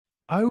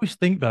I always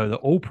think, though, that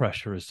all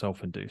pressure is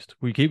self-induced.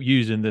 We keep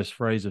using this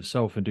phrase of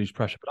self-induced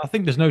pressure, but I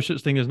think there's no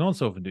such thing as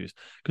non-self-induced.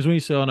 Because when you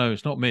say, oh, no,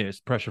 it's not me,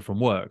 it's pressure from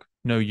work.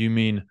 No, you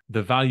mean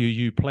the value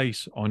you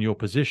place on your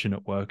position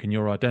at work and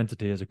your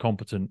identity as a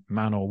competent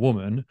man or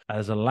woman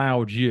has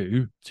allowed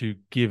you to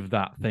give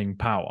that thing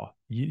power.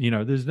 You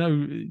know, there's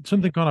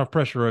something can't have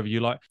pressure over you.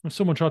 Like if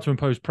someone tried to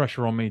impose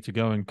pressure on me to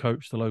go and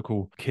coach the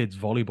local kids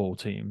volleyball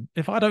team,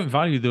 if I don't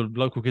value the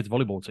local kids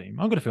volleyball team,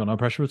 I'm going to feel no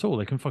pressure at all.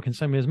 They can fucking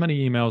send me as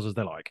many emails as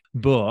they like.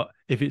 But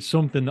if it's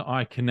something that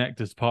I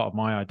connect as part of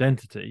my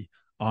identity,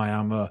 I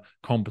am a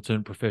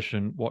competent,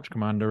 proficient watch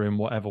commander in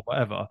whatever,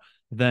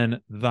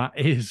 then that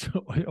is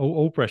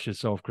all pressure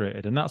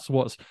self-created. And that's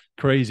what's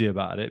crazy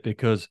about it,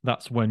 because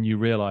that's when you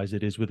realize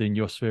it is within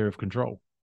your sphere of control.